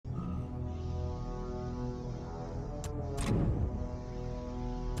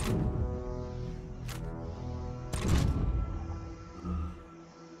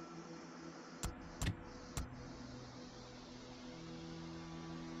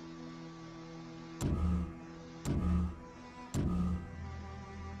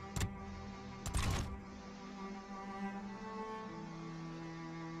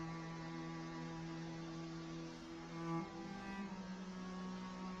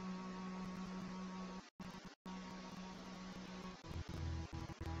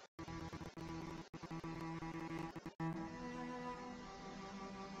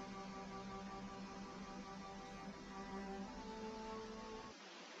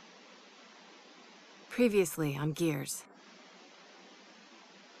Previously on Gears.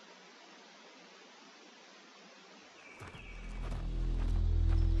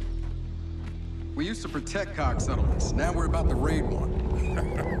 We used to protect COG settlements. Now we're about to raid one.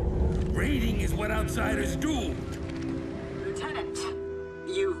 Raiding is what outsiders do. Lieutenant,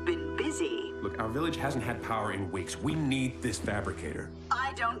 you've been busy. Look, our village hasn't had power in weeks. We need this fabricator.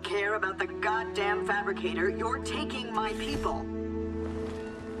 I don't care about the goddamn fabricator. You're taking my people.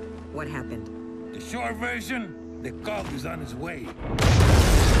 What happened? The short version, the COG is on his way.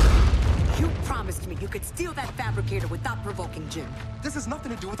 You promised me you could steal that fabricator without provoking Jin. This has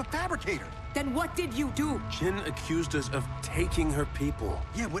nothing to do with a fabricator. Then what did you do? Jin accused us of taking her people.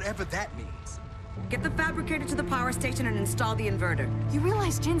 Yeah, whatever that means. Get the fabricator to the power station and install the inverter. You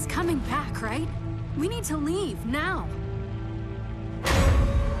realize Jin's coming back, right? We need to leave, now.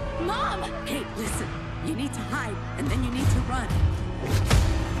 Mom! Hey, listen. You need to hide, and then you need to run.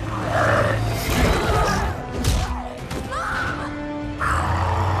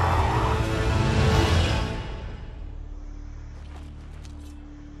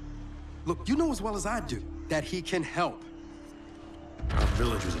 Look, you know as well as I do that he can help. Our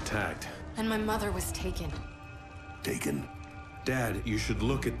village was attacked. And my mother was taken. Taken. Dad, you should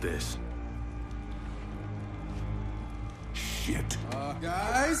look at this. Shit.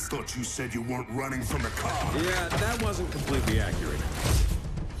 Guys? Thought you said you weren't running from the COG. Yeah, that wasn't completely accurate.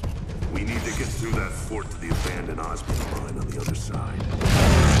 We need to get through that fort to the abandoned Osborn mine on the other side.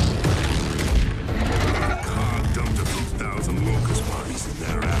 The COG dumped a few thousand locust bodies in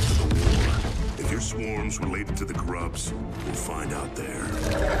there after the war. If your swarm's related to the grubs, we'll find out there.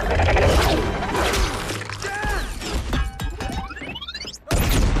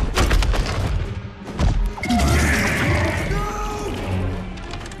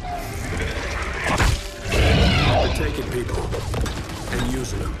 They're taking people and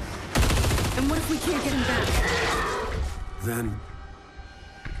using them. And what if we can't get him back? Then,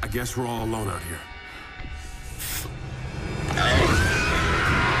 I guess we're all alone out here.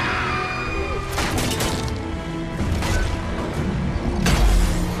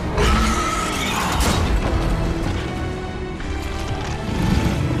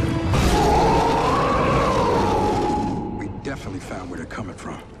 We definitely found where they're coming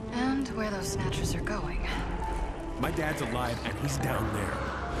from. And where those snatchers are going. My dad's alive and he's down there.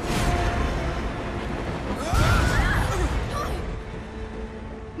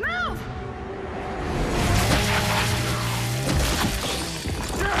 Move!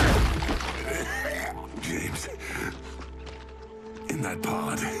 James, in that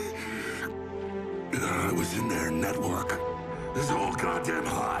pod, I was in their network. This whole goddamn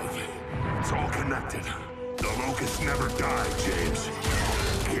hive. It's all connected. The locusts never die, James.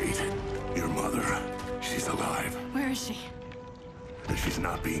 Kate, your mother, she's alive. Where is she? And she's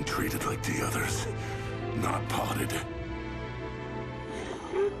not being treated like the others. Not potted.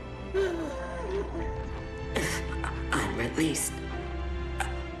 I'm released.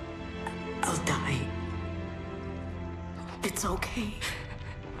 I'll die. It's okay.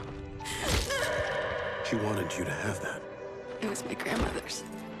 She wanted you to have that. It was my grandmother's.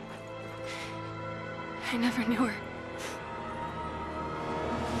 I never knew her.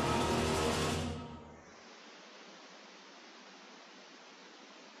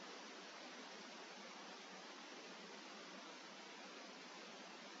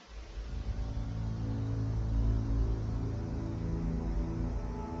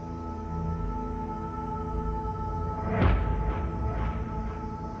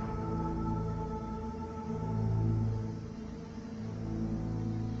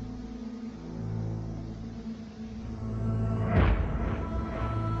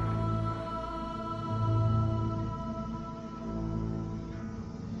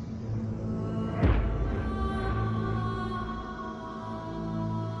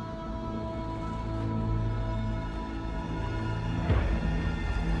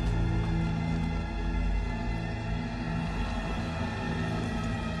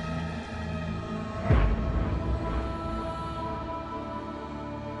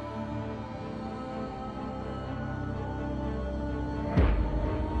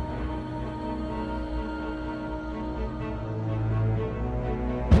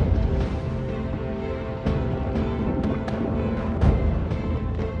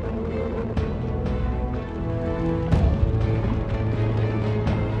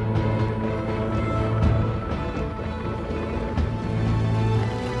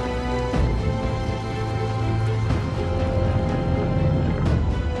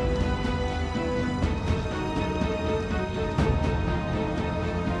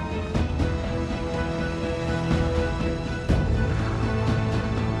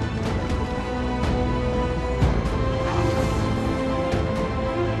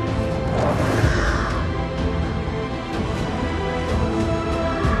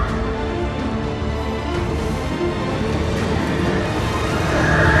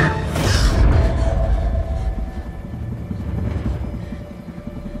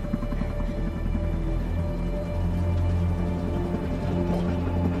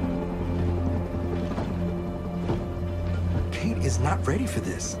 not ready for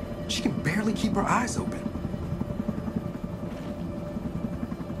this. She can barely keep her eyes open.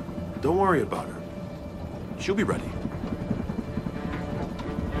 Don't worry about her. She'll be ready.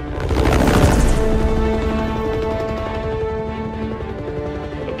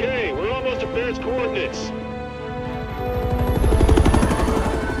 Okay, we're almost at Baird's coordinates.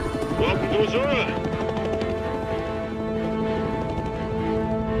 Welcome to Azura.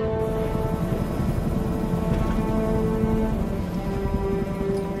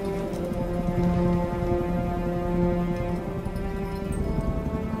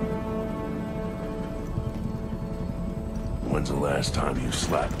 When's the last time you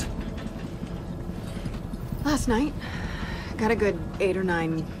slept? Last night. Got a good 8 or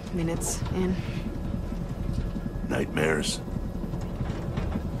 9 minutes in. Nightmares?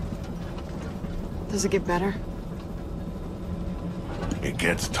 Does it get better? It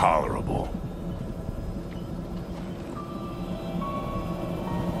gets tolerable.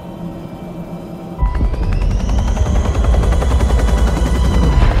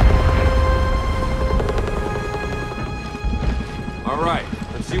 All right,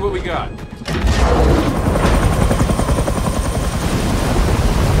 let's see what we got.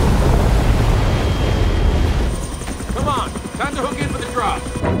 Come on, time to hook in for the drop.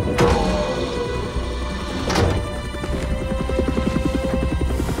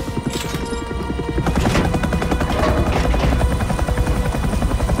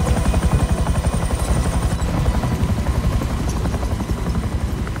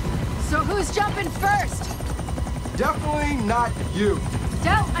 So who's jumping first? Definitely not you.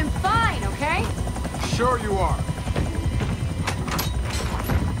 Del, I'm fine, okay? Sure you are.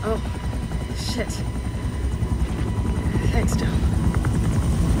 Oh, shit. Thanks, Del.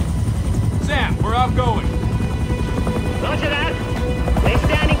 Sam, we're outgoing. Roger that. They're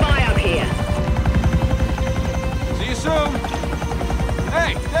standing by out here. See you soon.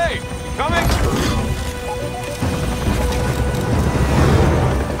 Hey, Dave, you coming?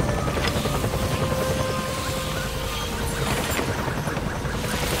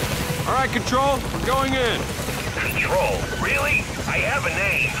 All right, Control, we're going in. Control? Really? I have a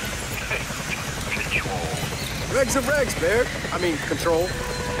name. Control. Regs are regs, Baird. I mean, Control.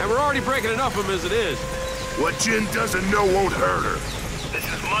 And we're already breaking enough of them as it is. What Jin doesn't know won't hurt her. This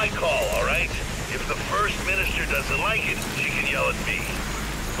is my call, all right? If the First Minister doesn't like it, she can yell at me.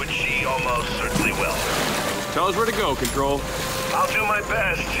 Which she almost certainly will. Tell us where to go, Control. I'll do my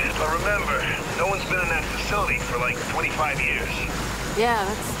best, but remember, no one's been in that facility for like 25 years. Yeah,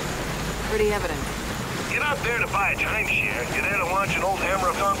 that's pretty evident. You're not there to buy a timeshare. You're there to launch an old Hammer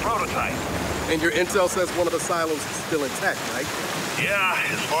of Dawn prototype. And your intel says one of the silos is still intact, right? Yeah,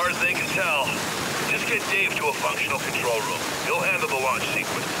 as far as they can tell. Just get Dave to a functional control room. He'll handle the launch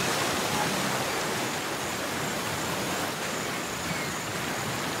sequence.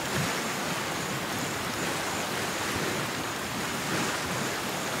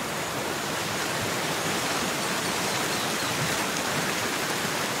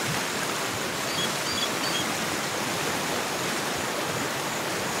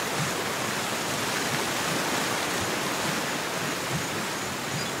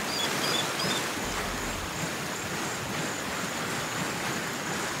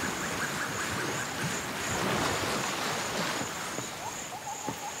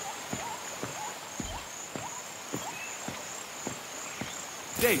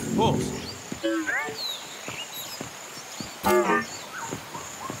 Dave, pulse.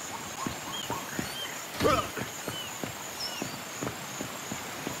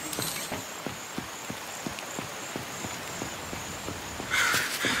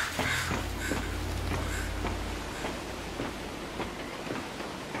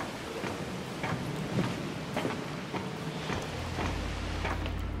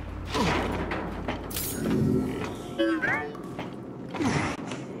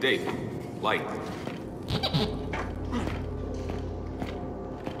 Dave, light.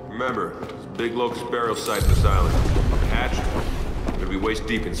 Remember, it's a big locust burial site in this island. Hatch, gonna be waist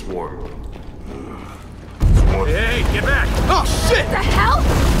deep in swarm. Hey, get back! Oh, shit! The hell?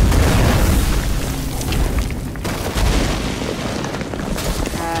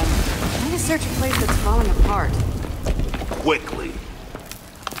 I need to search a place that's falling apart. Quickly.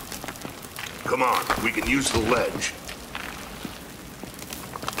 Come on, we can use the ledge.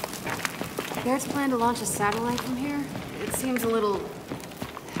 Baird's plan to launch a satellite from here? It seems a little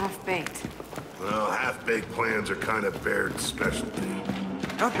half-baked. Well, half-baked plans are kind of Baird's specialty.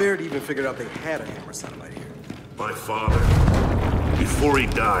 How Baird even figured out they had a Hammer satellite here? My father, before he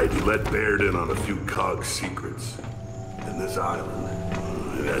died, he let Baird in on a few COG secrets. And this island,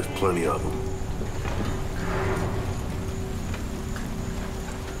 it has plenty of them.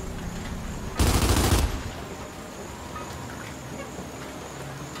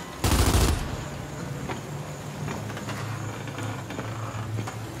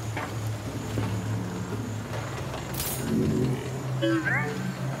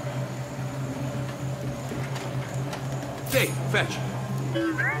 Dave, fetch.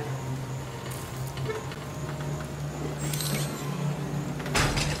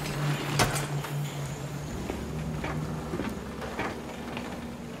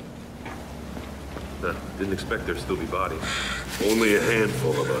 Didn't expect there'd still be bodies. Only a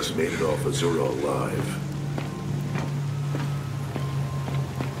handful of us made it off Azura alive.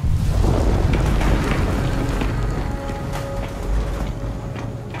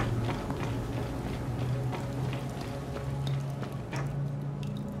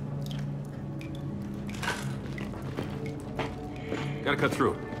 Gotta cut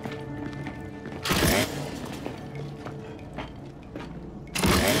through.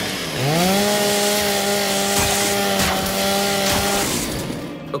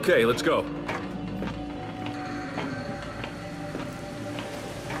 Okay, let's go.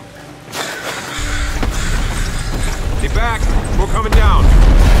 Stay back! We're coming down!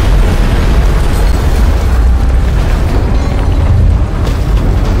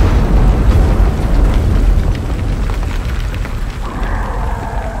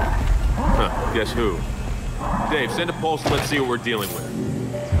 Huh, guess who? Dave, send a pulse and let's see what we're dealing with.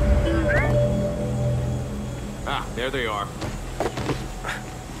 Ah, there they are.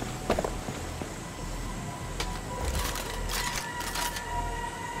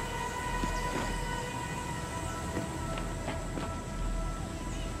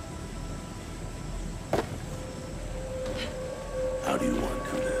 How do you want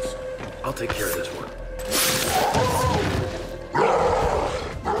to do this? I'll take care of this one.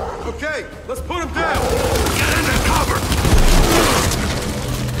 Okay, let's put him down! Get into cover!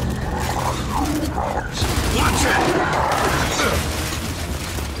 Watch it!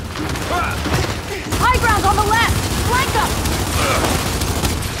 High ground on the left! Flank them!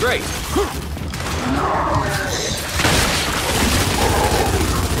 Great!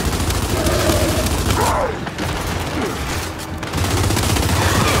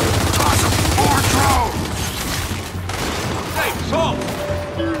 Hey, Salt!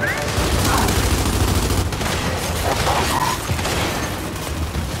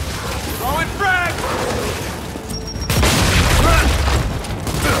 Throwing frag!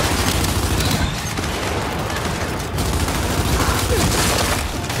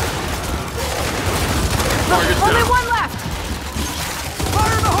 Only one left!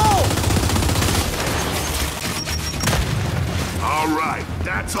 Fire in the hole! All right,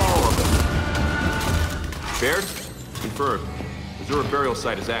 that's all of them. Baird? Confirmed. Azura burial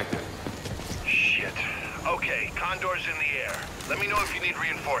site is active. Shit. Okay, Condor's in the air. Let me know if you need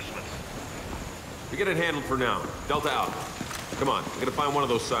reinforcements. We get it handled for now. Delta out. Come on, we gotta find one of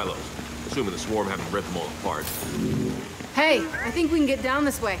those silos. Assuming the swarm haven't ripped them all apart. Hey, I think we can get down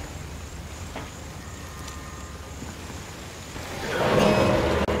this way.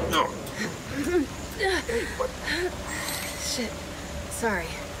 No. Shit. Sorry.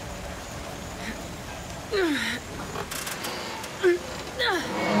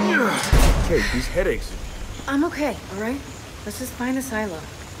 Hey, these headaches. I'm okay, all right? Let's just find a silo.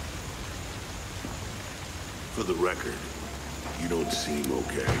 For the record, you don't seem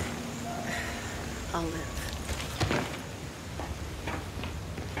okay. I'll live.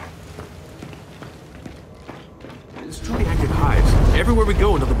 There's too many active hives. Everywhere we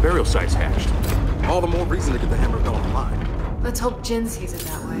go, another burial site's hatched. All the more reason to get the hammer going alive. Let's hope Jin sees it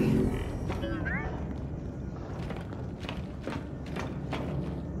that way.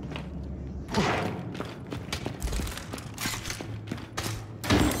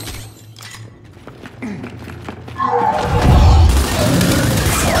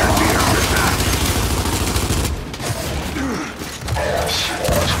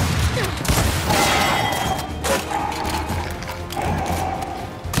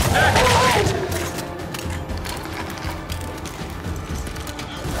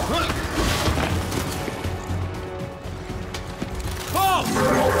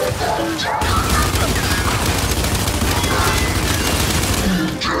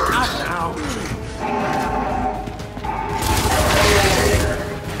 Ow!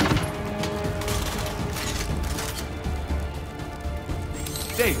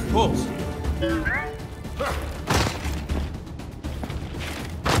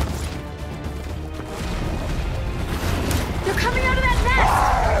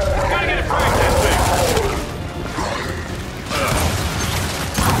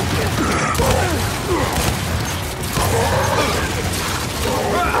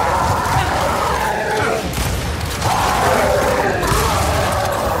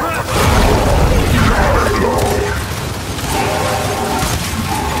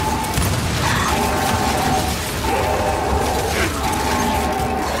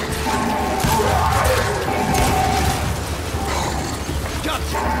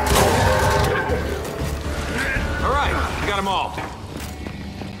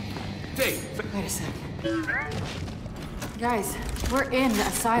 in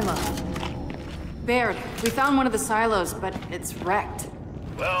a silo. Baird, we found one of the silos, but it's wrecked.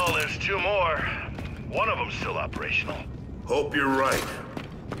 Well, there's 2 more. One of them's still operational. Hope you're right.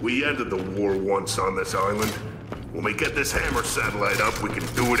 We ended the war once on this island. When we get this Hammer satellite up, we can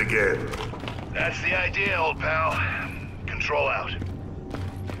do it again. That's the idea, old pal. Control out.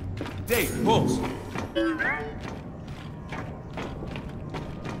 Dave, Pulse.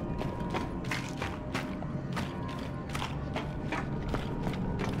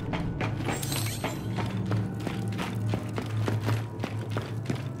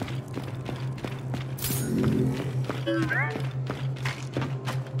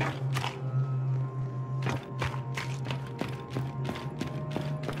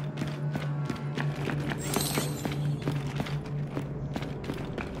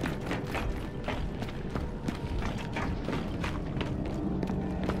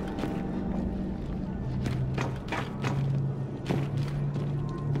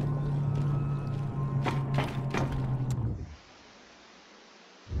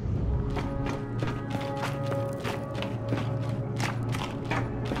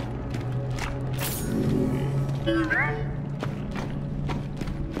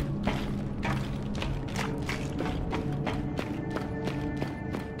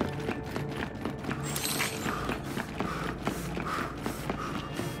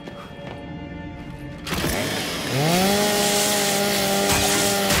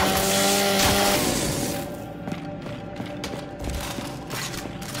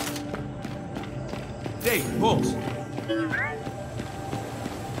 Dave, Pulse.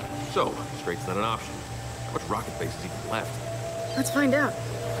 So, straight's not an option. How much rocket base is even left? Let's find out.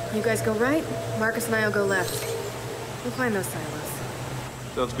 You guys go right, Marcus and I'll go left. We'll find those silos.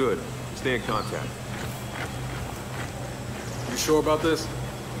 Sounds good. Stay in contact. You sure about this? 2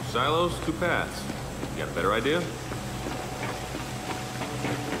 silos, 2 paths. You got a better idea?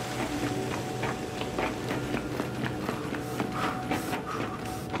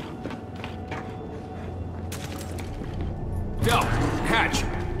 Del, hatch,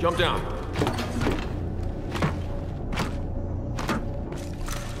 jump down.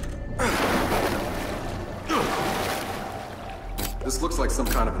 This looks like some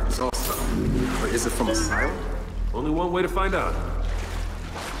kind of an exhaust tunnel. Or is it from a silo? Only one way to find out.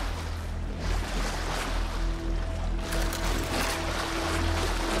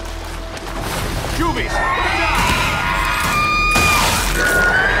 Juvies!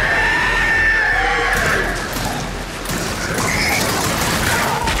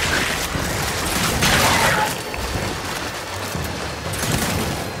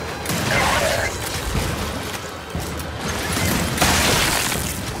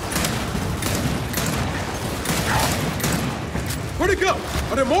 Where'd it go?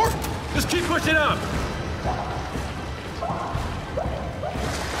 Are there more? Just keep pushing up!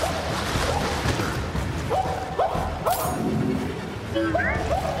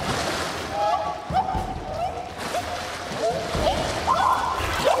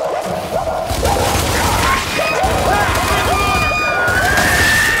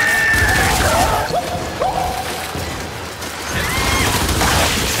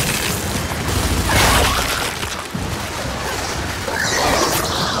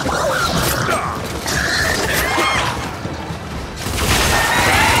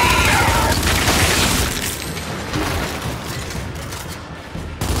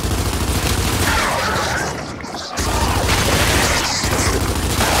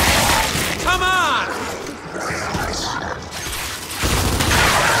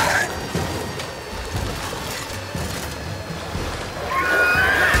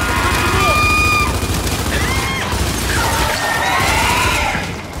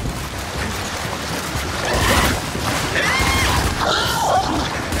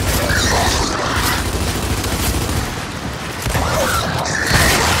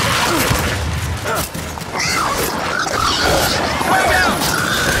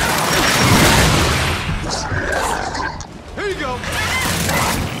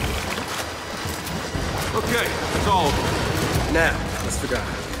 Okay, it's all over. Now, let's figure out.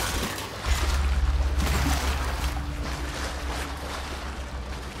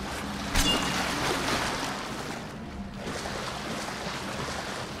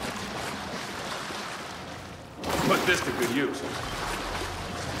 Put this to good use.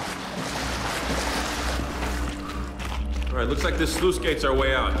 All right, looks like this sluice gate's our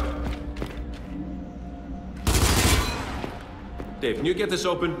way out. Dave, can you get this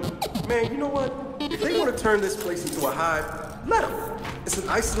open? Man, you know what? If they want to turn this place into a hive, let them. It's an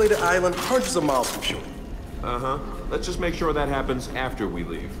isolated island hundreds of miles from shore. Uh-huh. Let's just make sure that happens after we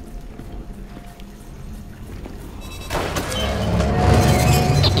leave.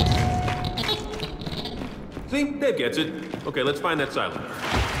 me? Dave gets it. Okay, let's find that silo.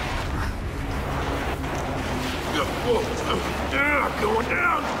 Going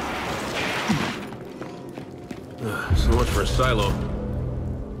down! So much for a silo.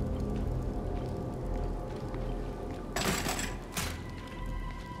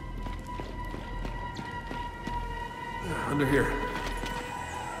 Under here. Oh,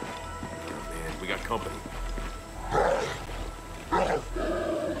 man, we got company.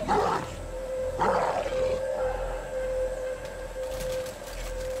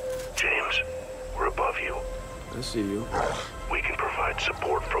 James, we're above you. I see you. We can provide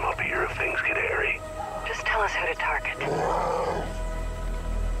support from up here if things get hairy. Just tell us who to target.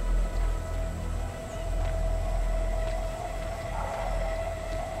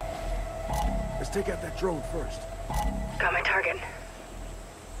 Let's take out that drone first. Got my target.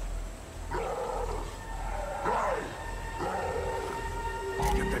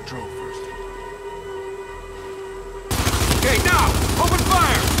 Get that drone first. Okay, now! Open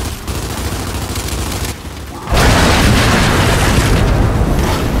fire!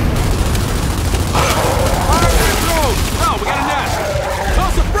 Fire that drone! Well, we got a nest!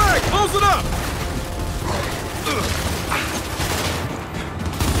 Toss a frag! Close it up!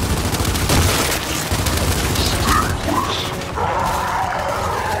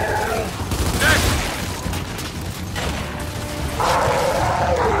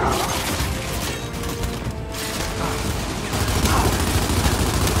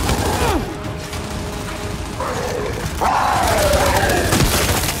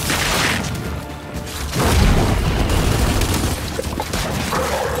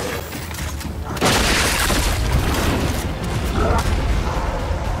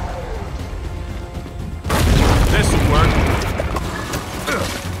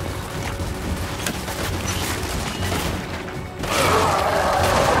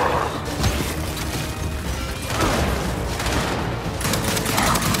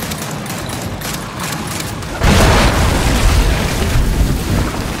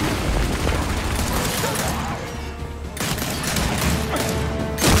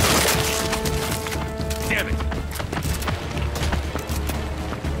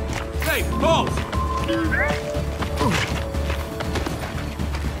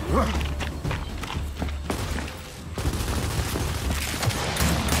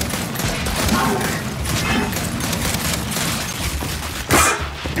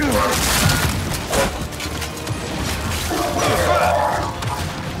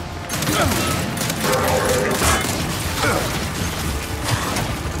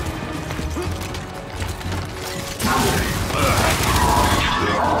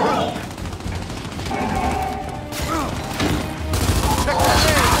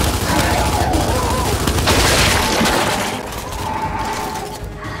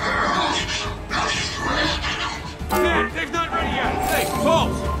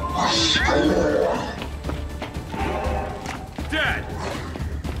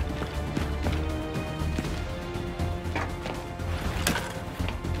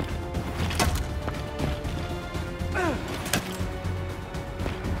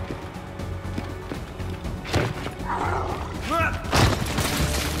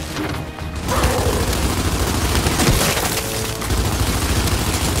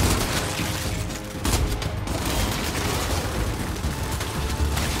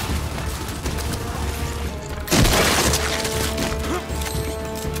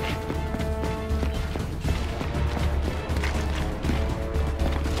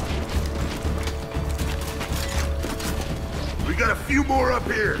 few more up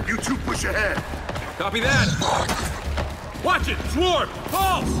here. You two push ahead. Copy that. Watch it! Swarm!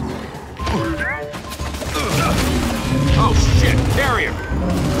 Pulse! Oh, shit! Carrier!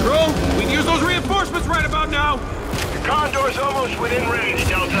 Crew, we can use those reinforcements right about now! The Condor's almost within range,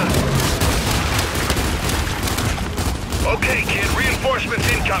 Delta. Okay, kid, reinforcements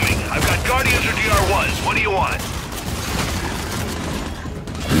incoming. I've got Guardians or DR1s. What do you want?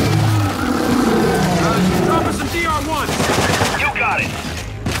 Drop us some DR1s! You got it!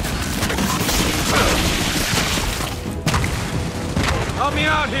 Help me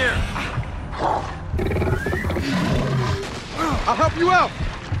out here! I'll help you out!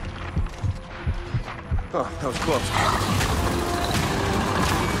 Oh, that was close.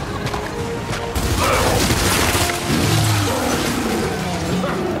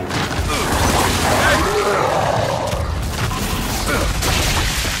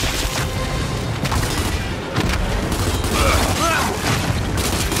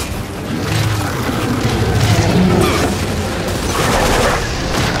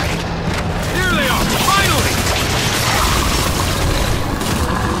 Here they are! Finally!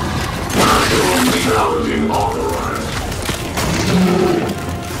 Challenging authorized.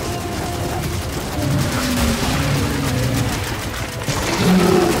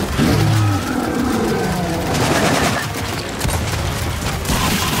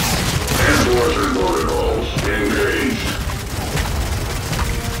 Enforcer protocols engaged.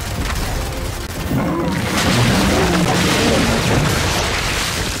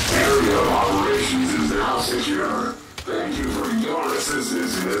 Area of operations is now secure. Thank you for your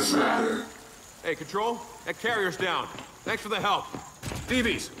assistance in this matter. Hey, Control, that carrier's down. Thanks for the help.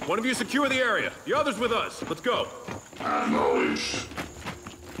 Thieves, one of you secure the area. The other's with us. Let's go. Acknowledged.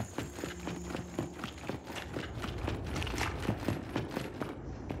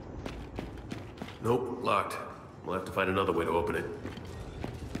 Nope, locked. We'll have to find another way to open it.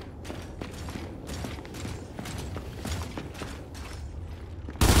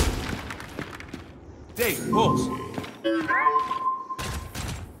 Dave, pulse.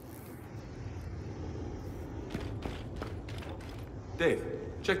 Dave,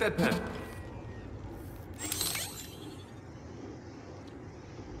 check that pen.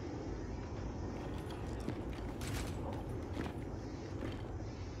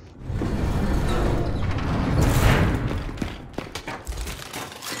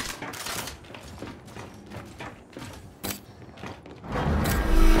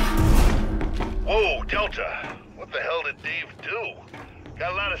 Whoa, Delta. What the hell did Dave do?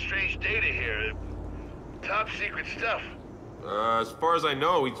 Got a lot of strange data here. Top secret stuff. As far as I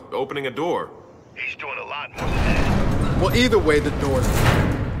know, he's opening a door. He's doing a lot more than that. Well, either way, the door's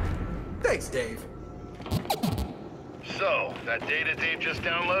open. Thanks, Dave. So, that data Dave just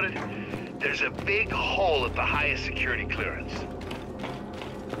downloaded? There's a big hole at the highest security clearance.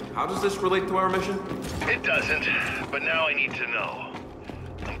 How does this relate to our mission? It doesn't, but now I need to know.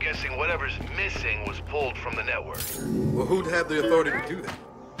 I'm guessing whatever's missing was pulled from the network. Well, who'd have the authority to do that?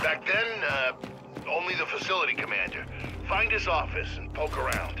 Back then, only the facility commander. Find his office and poke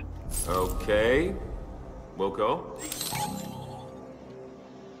around. Okay. We'll go.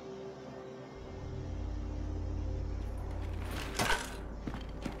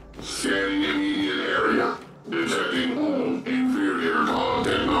 Scanning immediate area. Detecting old inferior comm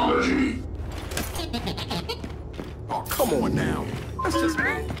technology. Oh, come on now. That's just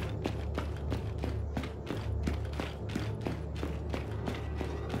me.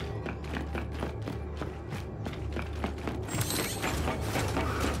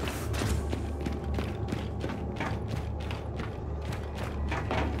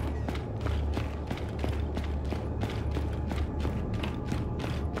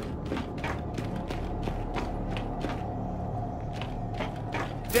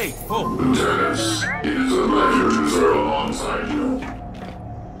 Dave, pull. Lieutenants, it is a pleasure to serve alongside you.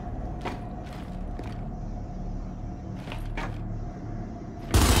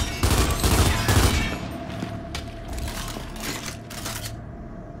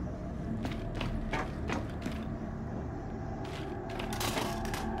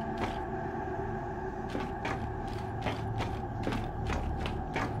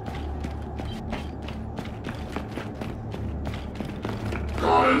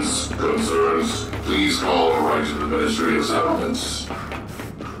 Comments, concerns, please call or write to the Ministry of Settlements.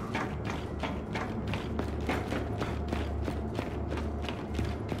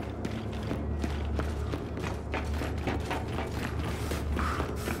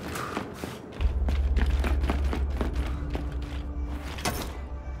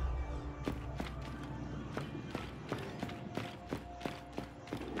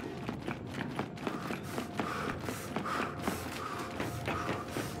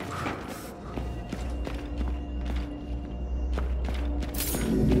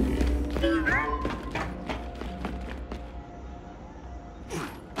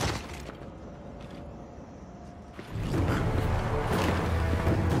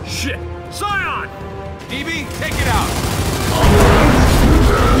 Shit! Scion! DB, take it out!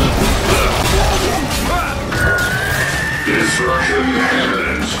 Destruction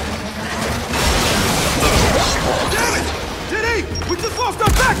imminent. Damn it! Diddy! We just lost our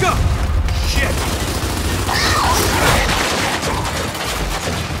backup! Shit!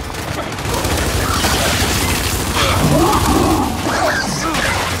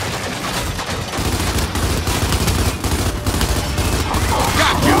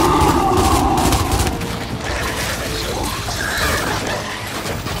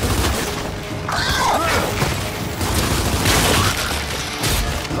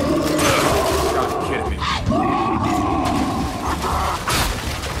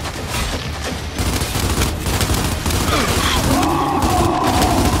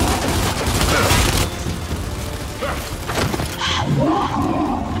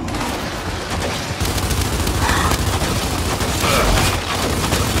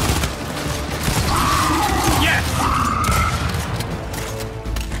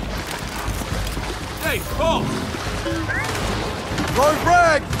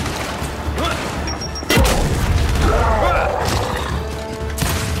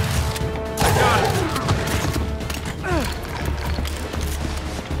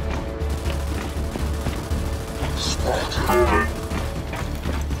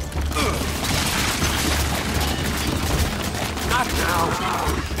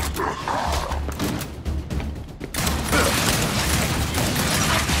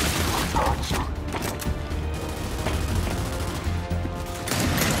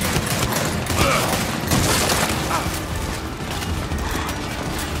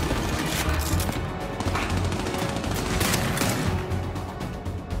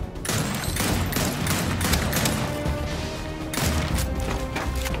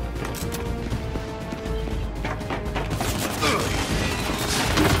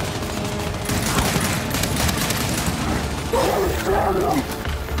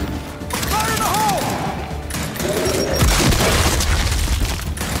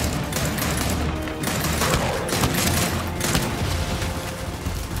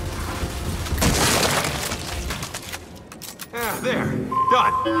 There.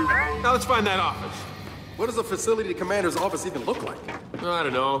 Done. Now let's find that office. What does a facility commander's office even look like? I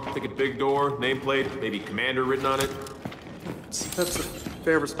don't know. Think a big door, nameplate, maybe commander written on it. That's a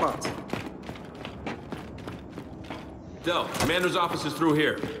fair response. Del, commander's office is through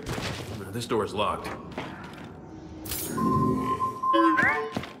here. This door is locked.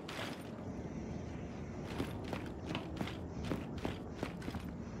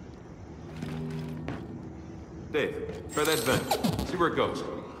 Dave, try that vent. See where it goes.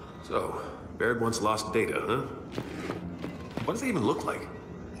 So, Baird once lost data, huh? What does it even look like?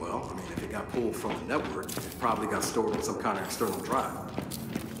 Well, I mean, if it got pulled from the network, it probably got stored on some kind of external drive.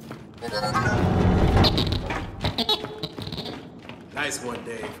 Nice one,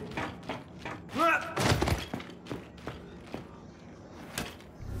 Dave.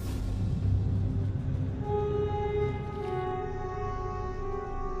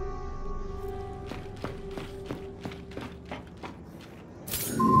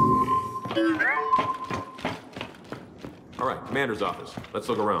 All right, commander's office. Let's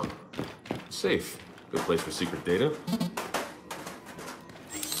look around. Safe. Good place for secret data.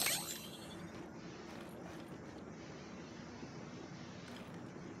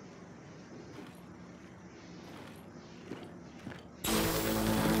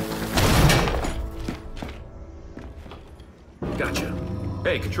 Gotcha.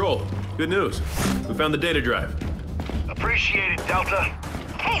 Hey, Control. Good news. We found the data drive. Appreciate it, Delta.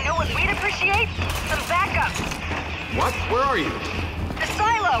 Hey, know what we'd appreciate? Some backup. What? Where are you? The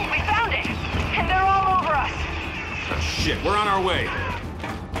silo! We found it! And they're all over us! Oh, shit, we're on our way.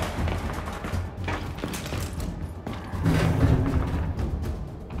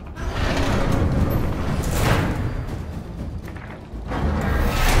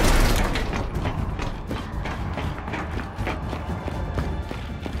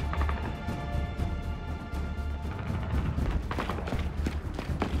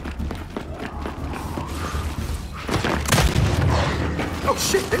 Oh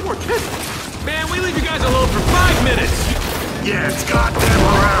shit, they weren't kidding! Man, we leave you guys alone for 5 minutes! Yeah, it's goddamn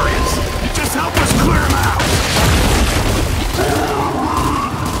hilarious. Just help us clear them out.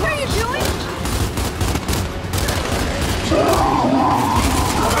 What are you doing?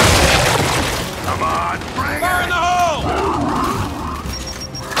 Come on, bring Fire it! in the hole!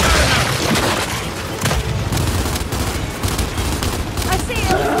 I see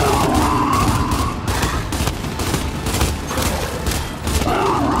him.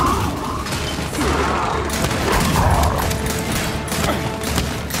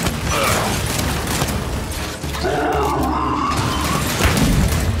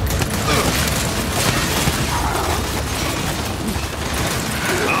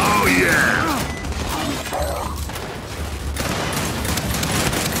 Oh yeah!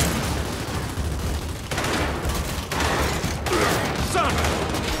 Son!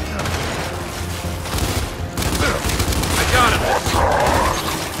 I got him!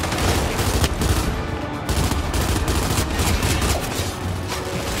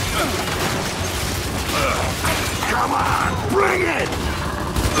 Come on, bring it!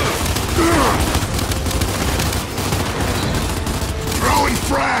 Throwing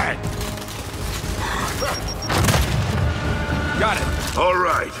frag! Got it. All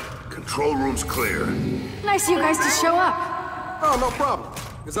right, control room's clear. Nice of you guys to show up. Oh, no problem.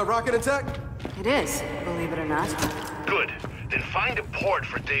 Is that rocket intact? It is, believe it or not. Good. Then find a port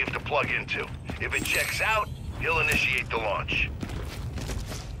for Dave to plug into. If it checks out, he'll initiate the launch.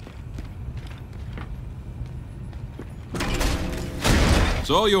 It's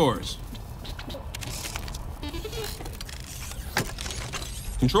all yours.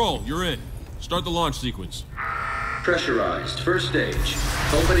 Control, you're in. Start the launch sequence. Pressurized. First stage.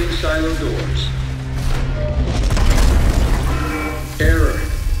 Opening silo doors. Error.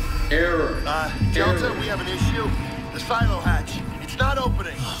 Delta, we have an issue. The silo hatch. It's not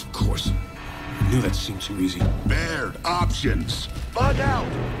opening. Of course. I knew that seemed too easy. Baird, options. Bug out.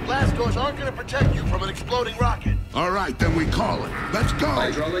 Blast doors aren't going to protect you from an exploding rocket. All right, then we call it. Let's go.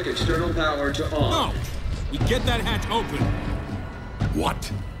 Hydraulic external power to on. No! We get that hatch open. What?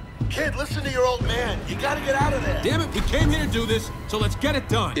 Kid, listen to your old man. You got to get out of there. Damn it, we came here to do this, so let's get it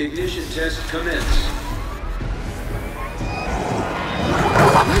done. Ignition test commence.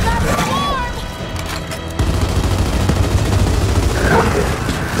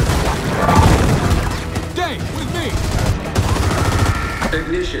 Dave, with me!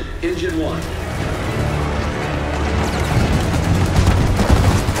 Ignition, engine 1.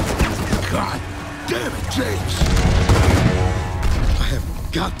 God damn it, James! I have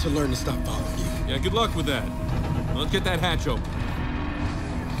got to learn to stop following you. Yeah, good luck with that. Let's get that hatch open.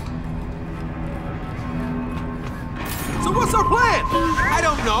 So what's our plan? I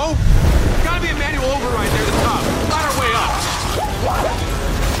don't know. Gotta be a manual override near the top. Find our way up.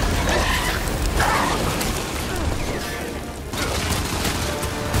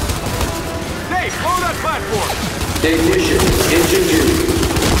 Dave, blow that platform. Ignition, engine 2.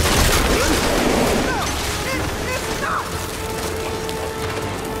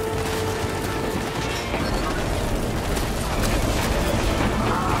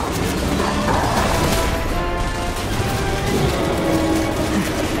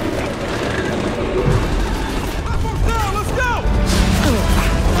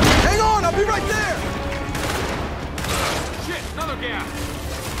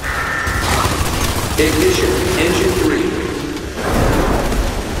 Ignition, engine 3.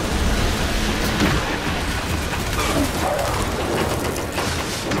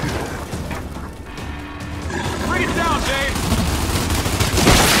 Bring it down, Dave.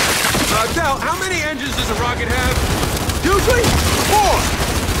 Del, how many engines does a rocket have? Usually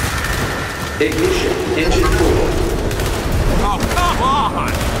 4. Ignition, engine 4. Oh, come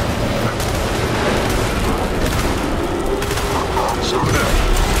on!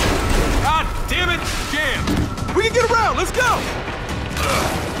 God damn it! Jam! We can get around. Let's go.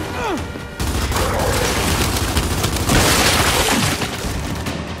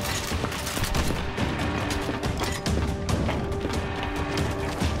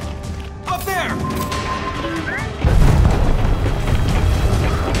 Up there!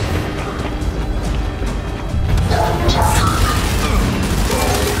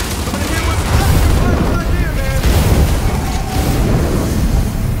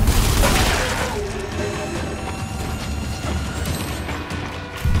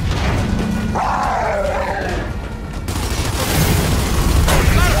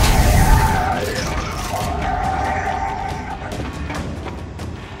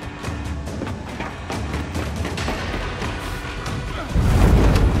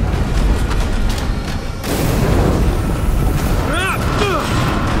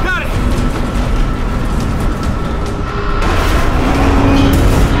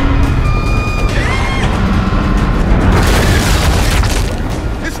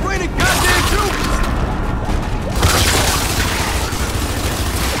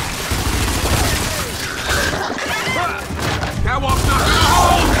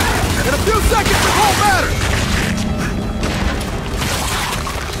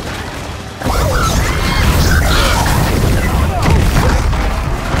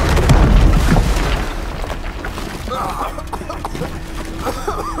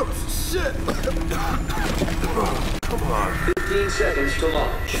 Shit! Come on. 15 seconds to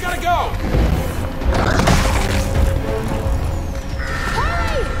launch. You gotta go!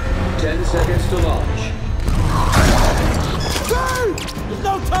 Hurry! 10 seconds to launch. Dave! There's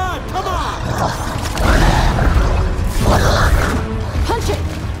no time! Come on! Punch it!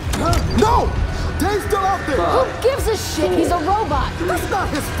 No! Dave's still out there! Who gives a shit? He's a robot! That's not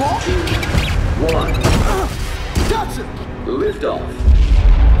his fault! 1. Gotcha! Lift off.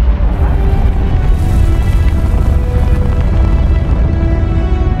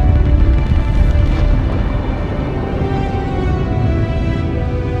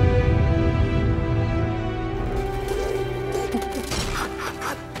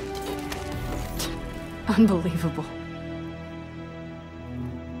 Unbelievable.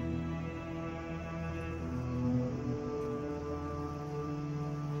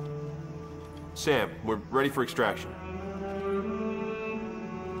 Sam, we're ready for extraction.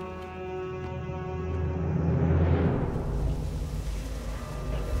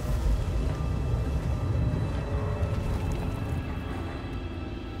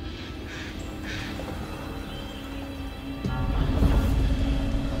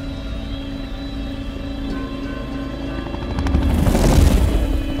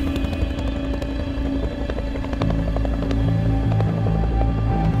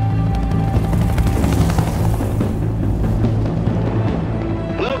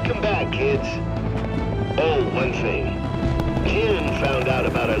 one thing. Jin found out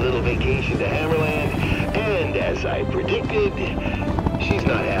about our little vacation to Hammerland, and as I predicted, she's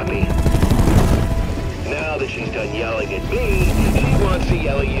not happy. Now that she's done yelling at me, she wants to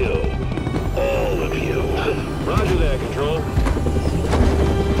yell at you. All of you. Roger that, Control.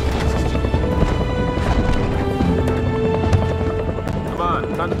 Come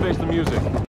on, time to face the music.